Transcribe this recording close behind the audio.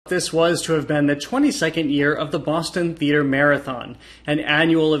This was to have been the 22nd year of the Boston Theatre Marathon, an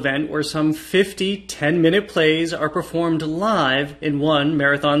annual event where some 50 10-minute plays are performed live in one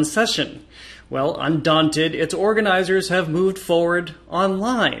marathon session. Well, undaunted, its organizers have moved forward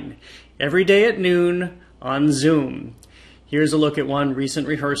online, every day at noon on Zoom. Here's a look at one recent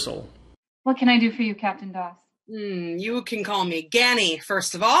rehearsal. What can I do for you, Captain Doss? You can call me Ganny,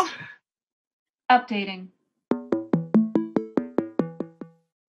 first of all. Updating.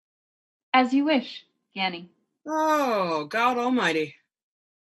 As you wish, Ganny. Oh, God almighty.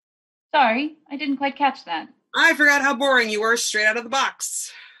 Sorry, I didn't quite catch that. I forgot how boring you were straight out of the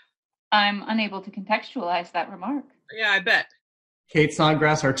box. I'm unable to contextualize that remark. Yeah, I bet. Kate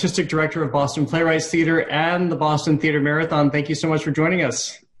Snodgrass, Artistic Director of Boston Playwrights Theatre and the Boston Theatre Marathon. Thank you so much for joining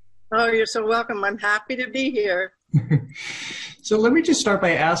us. Oh, you're so welcome. I'm happy to be here. So let me just start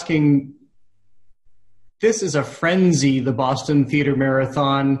by asking, this is a frenzy, the Boston Theatre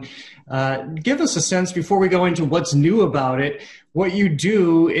Marathon. Give us a sense, before we go into what's new about it, what you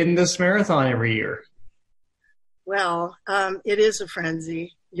do in this marathon every year. Well, it is a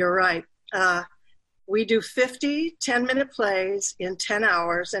frenzy. You're right. We do 50 10-minute plays in 10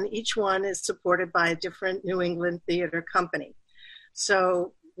 hours, and each one is supported by a different New England theater company.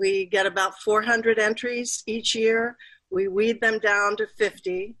 So we get about 400 entries each year. We weed them down to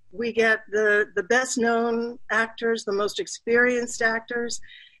 50. We get the best known actors, the most experienced actors,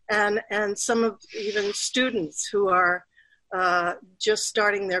 and some of even students who are just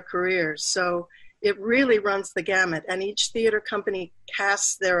starting their careers. So it really runs the gamut, and each theater company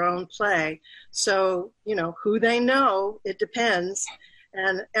casts their own play. So, who they know, it depends,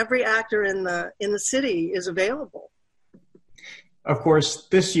 and every actor in the city is available. Of course,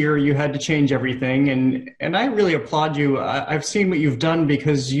 this year you had to change everything, and I really applaud you. I've seen what you've done,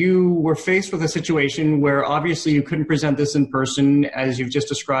 because you were faced with a situation where obviously you couldn't present this in person, as you've just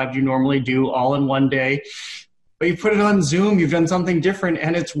described you normally do, all in one day. But you put it on Zoom, you've done something different,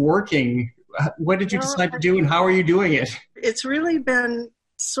 and it's working. What did you decide to do, and how are you doing it? It's really been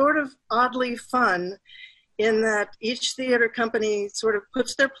sort of oddly fun in that each theater company sort of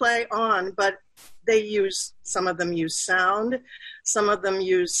puts their play on, but some of them use sound, some of them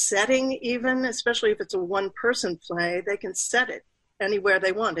use setting even, especially if it's a one-person play, they can set it anywhere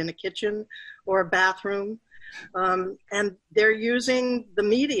they want, in a kitchen or a bathroom, and they're using the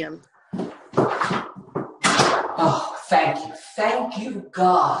medium. Oh, thank you,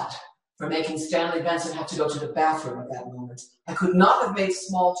 God, for making Stanley Benson have to go to the bathroom at that moment. I could not have made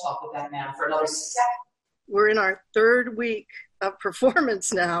small talk with that man for another second. We're in our third week of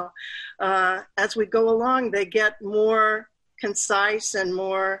performance now. As we go along, they get more concise and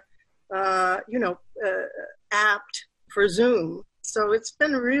more, apt for Zoom. So it's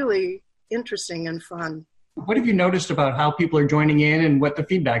been really interesting and fun. What have you noticed about how people are joining in and what the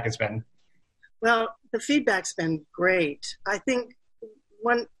feedback has been? Well, the feedback's been great. I think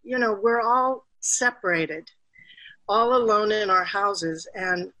we're all separated, all alone in our houses,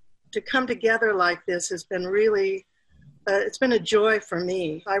 and to come together like this has been really, it's been a joy for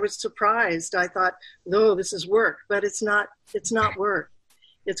me. I was surprised. I thought, no, this is work, but it's not work.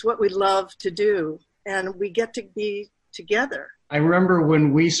 It's what we love to do, and we get to be together. I remember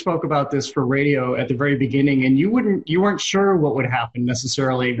when we spoke about this for radio at the very beginning, and you weren't sure what would happen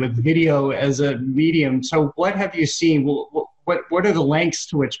necessarily with video as a medium. So what have you seen? What are the lengths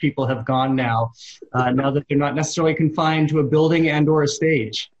to which people have gone now that they're not necessarily confined to a building and or a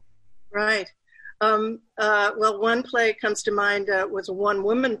stage? Right. Well, one play comes to mind was a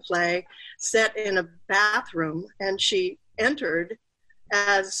one-woman play set in a bathroom, and she entered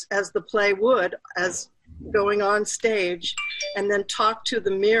as the play would, as going on stage, and then talked to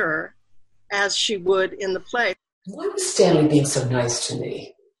the mirror as she would in the play. Why was Stanley being so nice to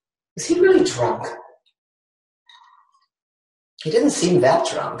me? Was he really drunk? He didn't seem that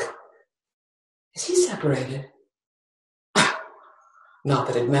drunk. Is he separated? Not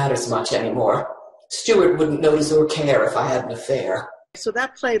that it matters much anymore. Stuart wouldn't notice or care if I had an affair. So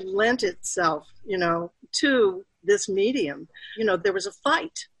that play lent itself, to this medium. There was a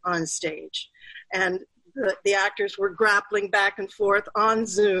fight on stage, and the actors were grappling back and forth on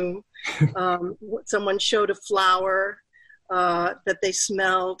Zoom. Someone showed a flower that they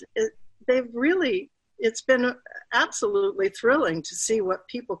smelled. It's been absolutely thrilling to see what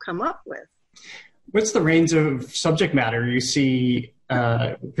people come up with. What's the range of subject matter you see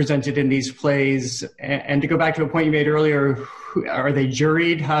presented in these plays? And to go back to a point you made earlier, are they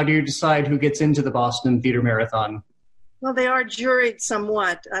juried? How do you decide who gets into the Boston Theatre Marathon? Well, they are juried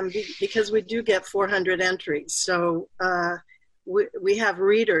somewhat because we do get 400 entries. So we have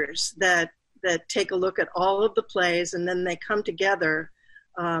readers that take a look at all of the plays, and then they come together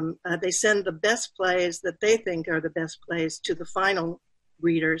They send the best plays that they think are the best plays to the final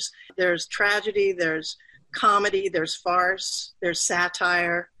readers. There's tragedy, there's comedy, there's farce, there's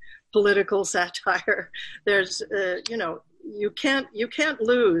satire, political satire. There's, you can't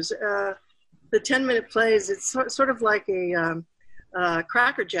lose. The 10-minute plays, it's sort of like a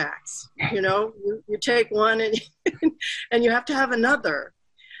Cracker Jacks. You take one and and you have to have another.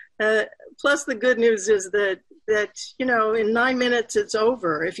 Plus, the good news is that in 9 minutes it's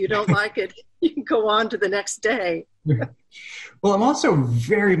over. If you don't like it, you can go on to the next day. Well, I'm also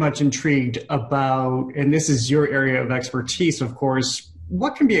very much intrigued about, and this is your area of expertise, of course,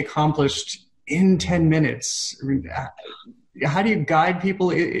 what can be accomplished in 10 minutes? I mean, how do you guide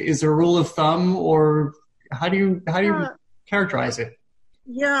people? Is there a rule of thumb, or how do you characterize it?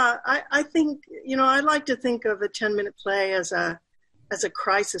 Yeah, I think, I like to think of a 10-minute play as a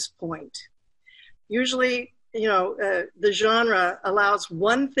crisis point. Usually, the genre allows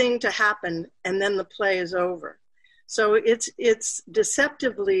one thing to happen and then the play is over. So it's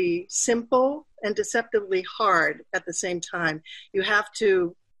deceptively simple and deceptively hard at the same time. You have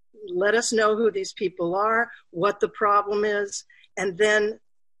to let us know who these people are, what the problem is, and then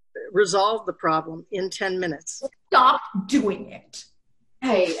resolve the problem in 10 minutes. Stop doing it.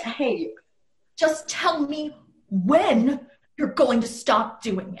 Hey, just tell me when you're going to stop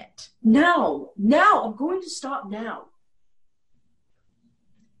doing it. Now, I'm going to stop now.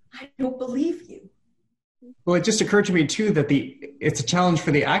 I don't believe you. Well, it just occurred to me, too, that it's a challenge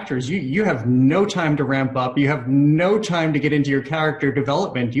for the actors. You have no time to ramp up. You have no time to get into your character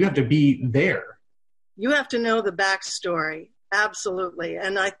development. You have to be there. You have to know the backstory, absolutely.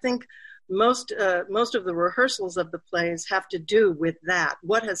 And I think most of the rehearsals of the plays have to do with that,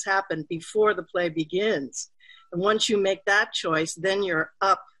 what has happened before the play begins. And once you make that choice, then you're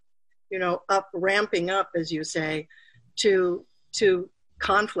ramping up, as you say, to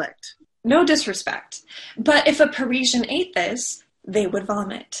conflict. No disrespect, but if a Parisian ate this, they would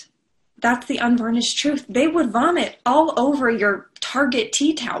vomit. That's the unvarnished truth. They would vomit all over your Target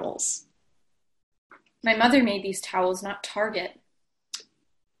tea towels. My mother made these towels, not Target.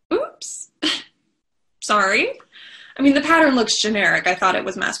 Oops. Sorry. I mean, the pattern looks generic. I thought it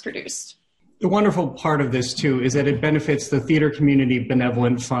was mass-produced. The wonderful part of this, too, is that it benefits the Theater Community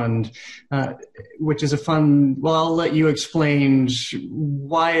Benevolent Fund, which is a fund, well, I'll let you explain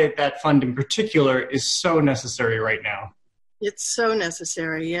why that fund in particular is so necessary right now. It's so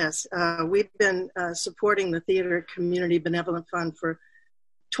necessary, yes. We've been supporting the Theater Community Benevolent Fund for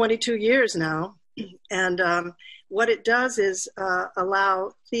 22 years now. And what it does is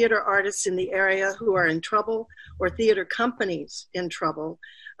allow theater artists in the area who are in trouble, or theater companies in trouble,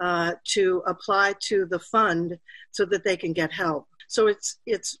 to apply to the fund so that they can get help. So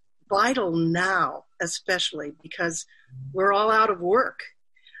it's vital now, especially because we're all out of work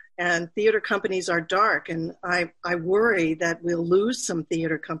and theater companies are dark. And I worry that we'll lose some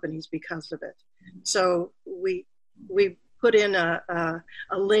theater companies because of it. So we put in a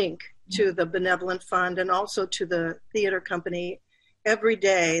link to the Benevolent Fund and also to the theater company every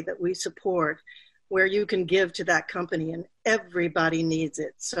day that we support, where you can give to that company, and everybody needs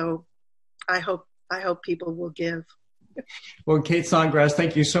it. So I hope people will give. Well, Kate Snodgrass,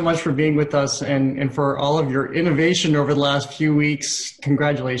 thank you so much for being with us and for all of your innovation over the last few weeks.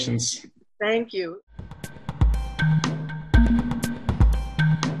 Congratulations. Thank you.